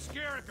trying to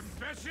scare a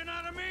confession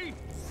out of me?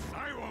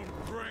 I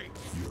won't break.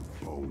 Your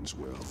bones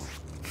will.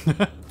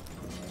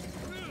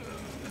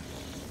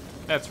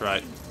 That's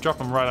right. Drop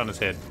him right on his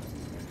head.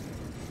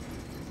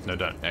 No,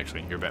 don't.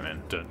 Actually, you're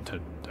Batman. Don't do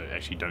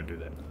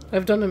that.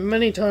 I've done it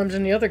many times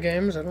in the other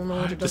games. I don't know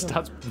what to do. Just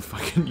starts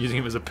fucking using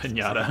him as a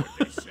piñata. What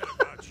they said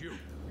about you.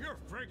 You're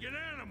a freaking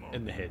animal.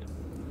 In the head.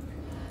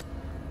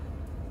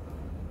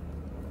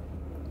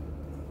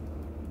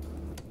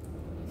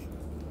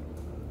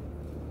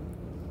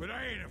 But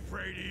I ain't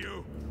afraid of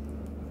you.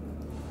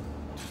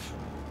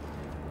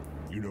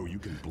 You know you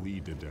can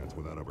bleed to death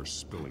without ever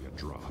spilling a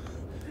drop.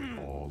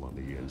 All on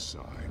the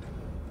inside.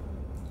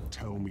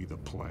 Tell me the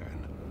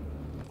plan,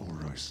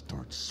 or I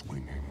start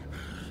swinging.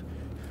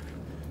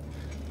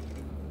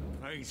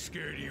 I ain't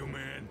scared of you,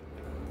 man.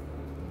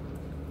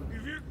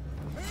 If you...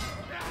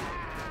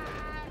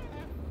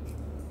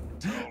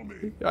 Tell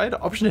me. I had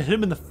an option to hit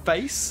him in the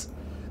face?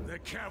 The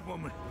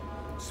Catwoman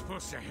was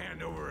supposed to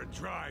hand over a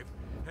drive.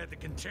 Had the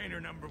container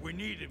number we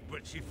needed,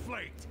 but she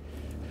flaked.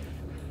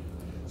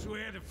 So we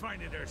had to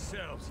find it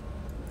ourselves.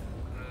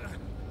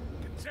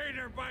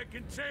 Container by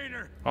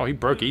container. Oh, he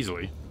broke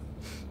easily.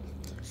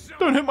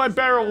 Don't hit my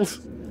barrels!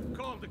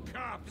 Called the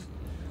cops.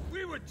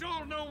 We were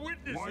told no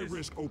witnesses. Why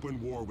risk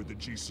open war with the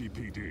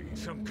GCPD?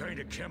 Some kind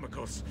of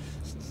chemicals.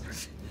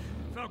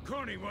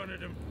 Falcone wanted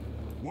them.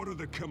 What are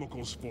the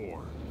chemicals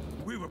for?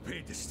 We were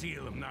paid to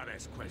steal them, not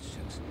ask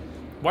questions.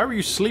 Why were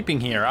you sleeping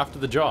here after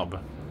the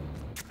job?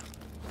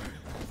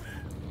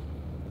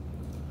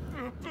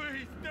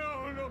 Please,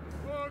 no.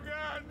 Oh,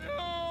 God.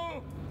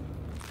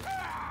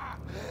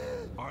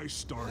 I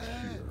start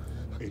here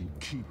and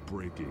keep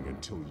breaking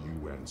until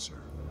you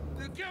answer.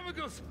 The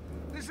chemicals!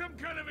 There's some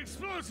kind of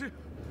explosive!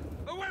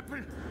 A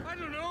weapon! I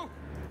don't know!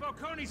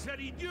 Falcone said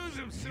he'd use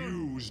them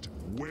soon! Used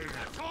where?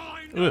 That's all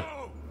I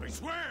know! I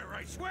swear!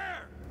 I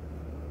swear!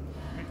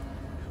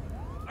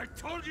 I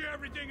told you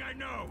everything I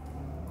know!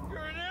 You're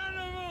an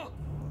animal!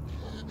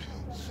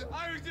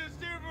 I was just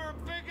here for a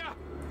pickup!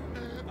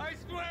 I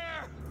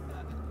swear!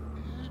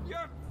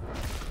 You're...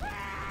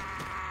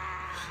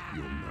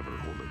 You'll never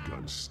hold a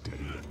gun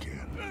steady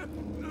again.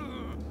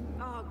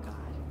 Oh,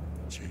 God.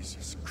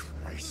 Jesus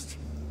Christ.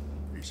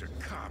 These are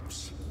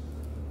cops.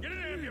 Get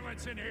an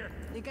ambulance in here!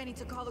 Think I need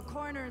to call the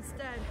coroner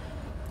instead.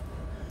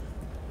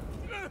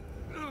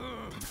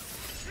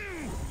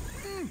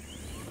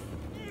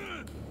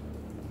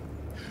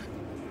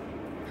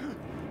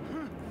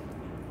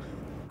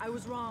 I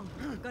was wrong.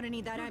 Gonna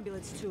need that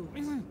ambulance too.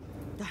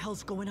 The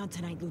hell's going on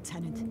tonight,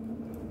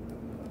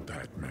 Lieutenant?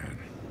 Batman.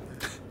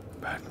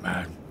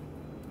 Batman.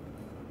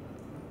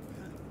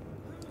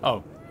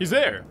 Oh, he's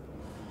there.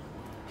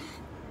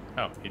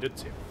 Oh, he did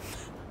see him.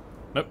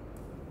 Nope.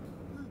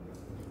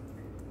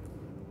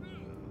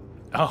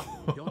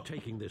 Oh. You're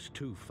taking this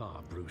too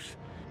far, Bruce.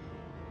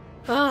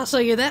 Ah, so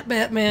you're that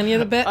Batman. You're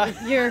the Bat.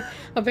 You're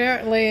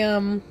apparently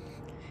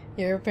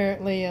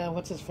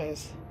what's his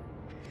face?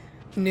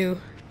 New,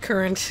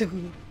 current,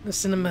 the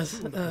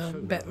cinemas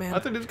Batman. I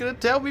thought he was gonna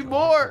tell me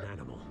more.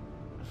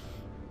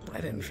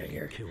 I didn't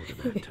figure. Killed a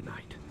man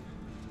tonight.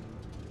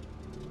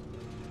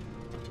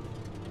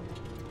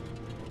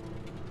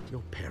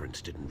 Your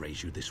parents didn't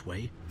raise you this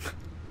way.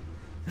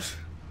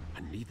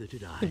 And neither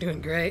did I. You're doing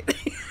great.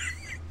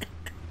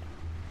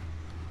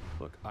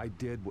 Look, I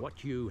did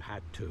what you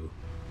had to,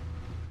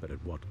 but at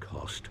what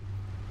cost?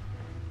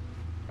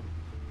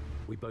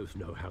 We both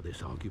know how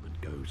this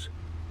argument goes.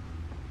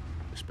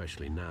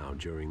 Especially now,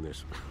 during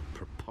this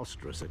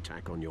preposterous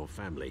attack on your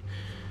family.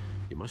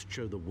 You must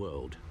show the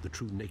world the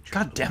true nature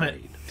God of damn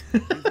it.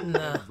 Wayne.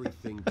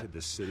 everything to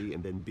the city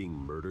and then being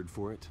murdered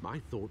for it. My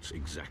thoughts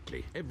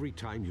exactly. Every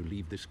time you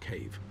leave this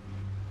cave.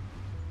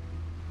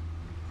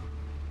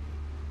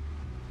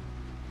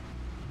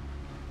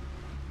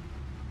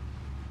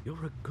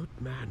 You're a good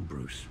man,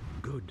 Bruce.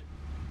 Good.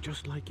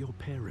 Just like your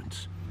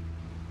parents.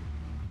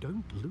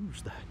 Don't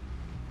lose that.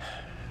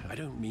 I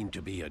don't mean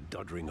to be a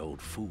doddering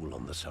old fool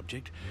on the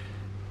subject,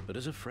 but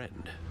as a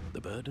friend,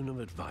 the burden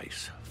of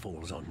advice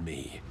falls on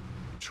me.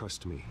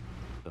 Trust me,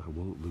 I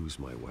won't lose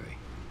my way.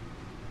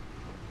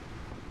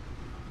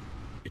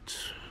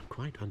 It's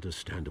quite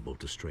understandable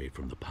to stray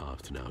from the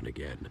path now and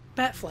again.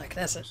 Batfleck,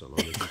 that's it. So long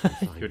as you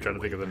can find You're trying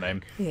to think of the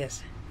name.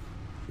 Yes.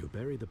 You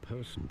bury the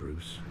person,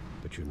 Bruce,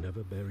 but you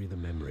never bury the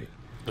memory.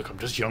 Look, I'm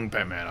just young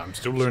Batman. I'm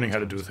still learning how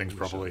to do things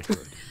properly.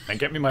 And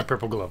get me my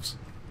purple gloves.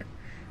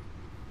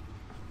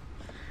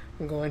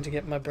 I'm going to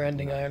get my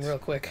branding iron real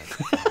quick.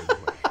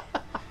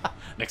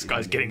 Next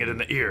guy's getting it in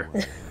the ear.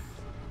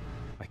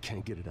 I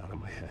can't get it out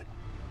of my head.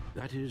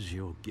 That is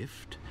your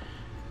gift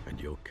and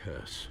your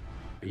curse.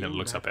 He never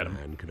looks up at him.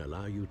 Man can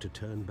allow you to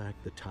turn back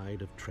the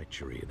tide of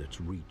treachery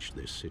that's reached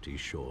this city's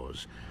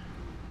shores,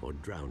 or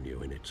drown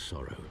you in its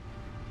sorrow.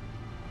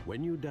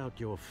 When you doubt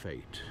your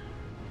fate,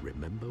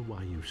 remember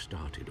why you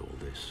started all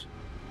this.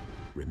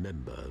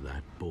 Remember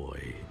that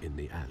boy in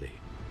the alley.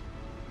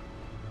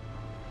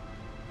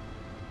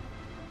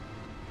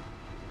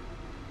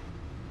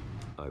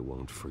 I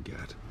won't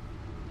forget.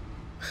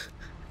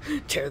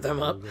 Tear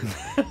them up.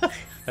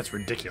 That's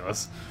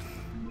ridiculous.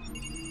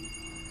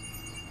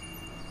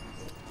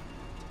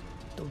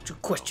 Don't you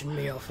question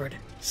me, Alfred.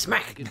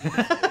 Smack!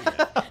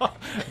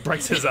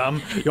 Breaks his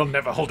arm. You'll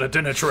never hold a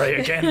dinner tray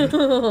again.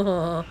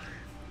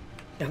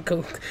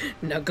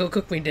 Now go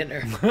cook me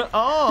dinner.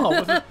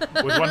 Oh,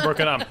 with one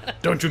broken arm.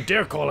 Don't you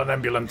dare call an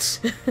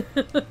ambulance.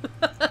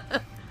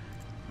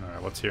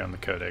 Alright, what's here on the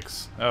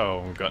codex?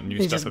 Oh, we've got new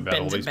He stuff just about all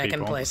bends it these back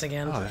people. in place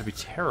again. Oh, that'd be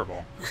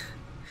terrible.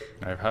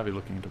 I've heavily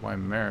looking into why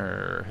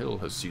Mayor Hill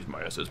has seized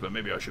my assets, but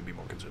maybe I should be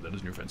more concerned that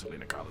his new friend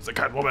Selena Kyle is a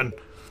Catwoman.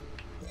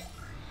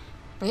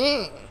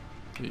 He's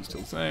still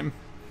the same.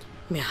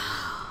 Meow.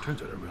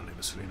 Turns out her real name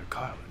is Selena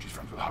Kyle, and she's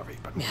friends with Harvey,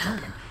 but more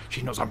troubling,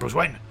 she knows I'm Bruce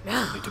Wayne.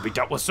 Need to be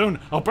dealt with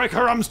soon. I'll break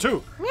her arms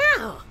too.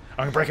 Meow. I'm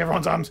gonna break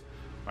everyone's arms.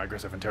 My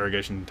aggressive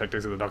interrogation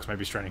tactics of the docs may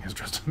be straining his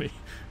trust in me.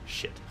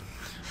 Shit.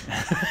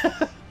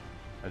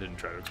 I didn't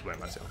try to explain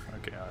myself.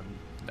 Okay,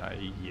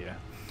 yeah.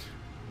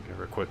 Give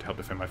her a quote to help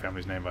defend my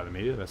family's name by the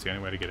media. That's the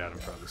only way to get out in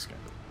front of this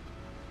scandal.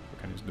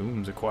 Falcone's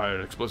dooms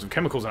acquired explosive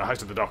chemicals in a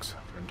heist at the docks.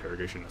 After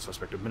interrogation, a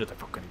suspect admitted that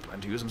Falcone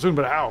planned to use them soon,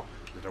 but how?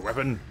 Is it a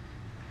weapon?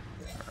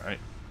 Alright.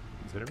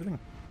 Is that everything?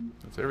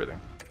 That's everything.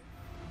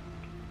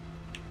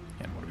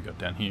 And what do we got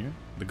down here?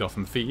 The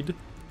Gotham feed.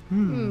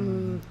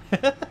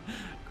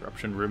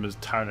 Corruption rumors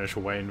tarnish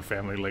Wayne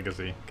family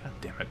legacy. God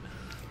damn it.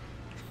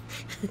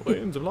 The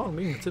Waynes have long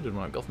been considered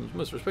one of Gotham's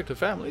most respected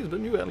families,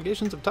 but new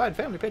allegations have tied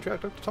family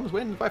patriarch Dr. Thomas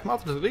Wayne and his wife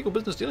Martha to the legal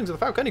business dealings of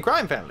the Falcone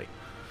crime family.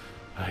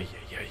 Ay,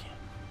 ay, ay.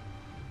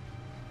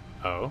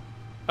 Oh.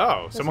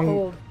 Oh,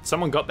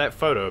 someone got that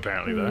photo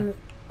apparently though.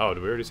 Oh,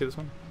 did we already see this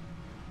one?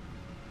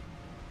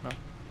 No.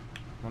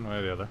 One way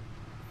or the other.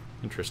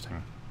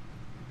 Interesting.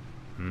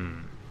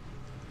 And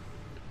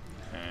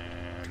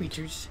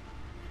Tweeters.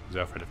 What does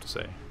Alfred have to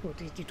say? What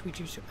did you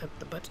tweeters up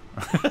the butt?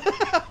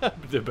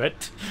 The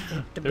bet?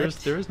 The There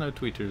bet. is no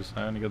tweeters.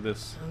 I only got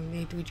this.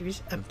 Only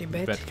tweeters up the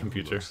butt. Bet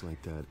computer. Looks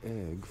like that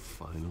egg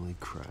finally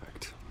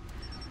cracked.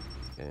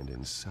 And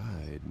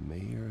inside,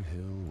 Mayor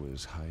Hill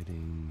was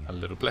hiding A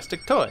little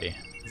plastic toy.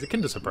 It's a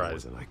Kinder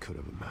Surprise. more than I could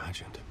have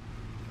imagined.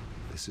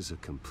 This is a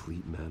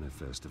complete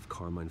manifest of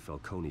Carmine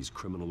Falcone's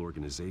criminal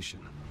organization.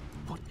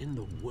 What in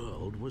the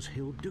world was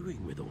Hill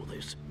doing with all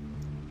this?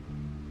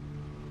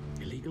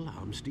 Illegal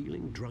arms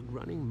dealing, drug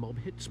running, mob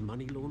hits,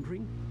 money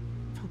laundering?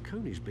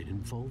 Falcone's been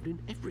involved in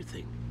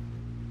everything.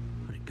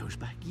 And it goes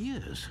back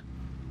years.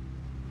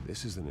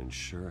 This is an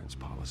insurance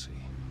policy.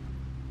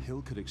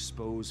 Hill could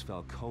expose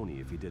Falcone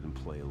if he didn't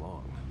play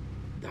along.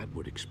 That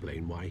would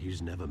explain why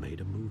he's never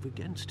made a move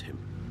against him.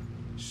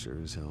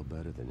 Sure as hell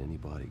better than any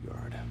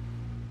bodyguard.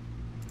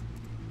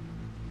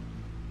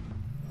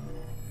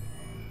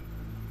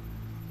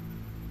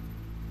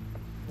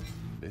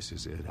 This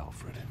is it,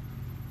 Alfred.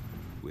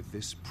 With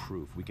this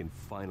proof, we can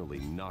finally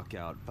knock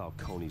out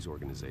Falcone's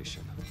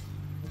organization.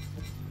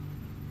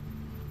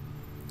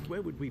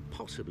 Where would we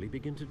possibly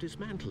begin to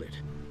dismantle it?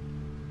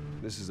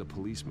 This is a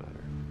police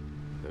matter.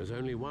 There's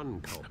only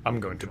one culprit. I'm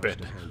going to bed.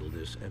 To handle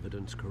this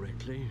evidence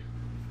correctly.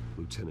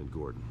 Lieutenant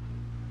Gordon.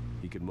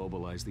 He could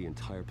mobilize the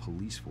entire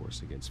police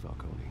force against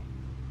Falcone.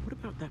 What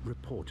about that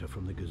reporter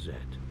from the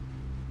Gazette?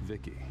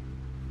 Vicky.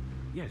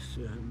 Yes,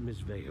 Miss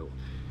Vale.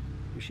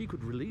 She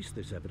could release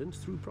this evidence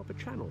through proper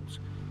channels.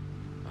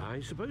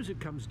 I suppose it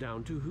comes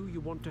down to who you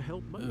want to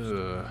help most.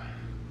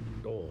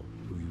 Or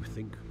who you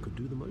think could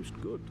do the most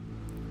good.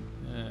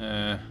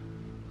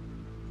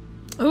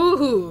 Ooh,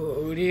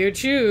 who do you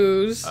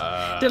choose?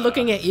 They're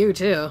looking at you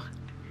too.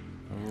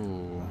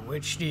 Ooh.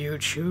 Which do you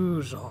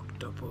choose,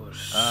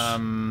 Octopus?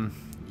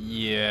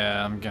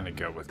 Yeah, I'm gonna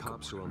go with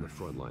Cops are on the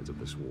front lines of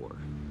this war.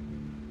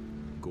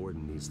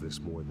 Gordon needs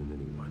this more than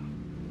anyone.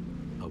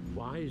 A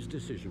wise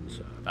decision,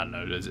 sir. I don't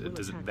know,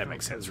 that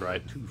makes sense,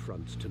 right? Two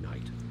fronts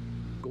tonight.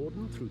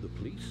 Gordon through the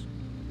police,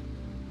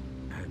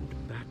 and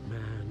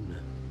Batman.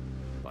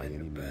 By any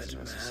means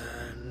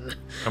necessary.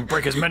 And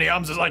break as many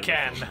arms as I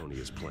can. Falcone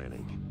is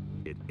planning.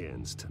 It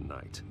ends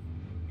tonight.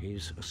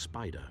 He's a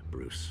spider,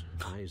 Bruce.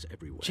 Eyes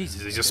everywhere.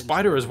 Jesus, he's a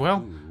spider as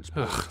well?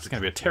 Ugh, it's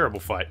gonna be a terrible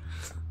fight.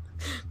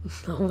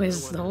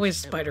 always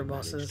spider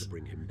bosses. To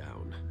bring him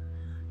down.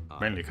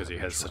 Mainly because he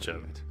has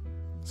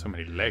so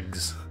many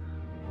legs.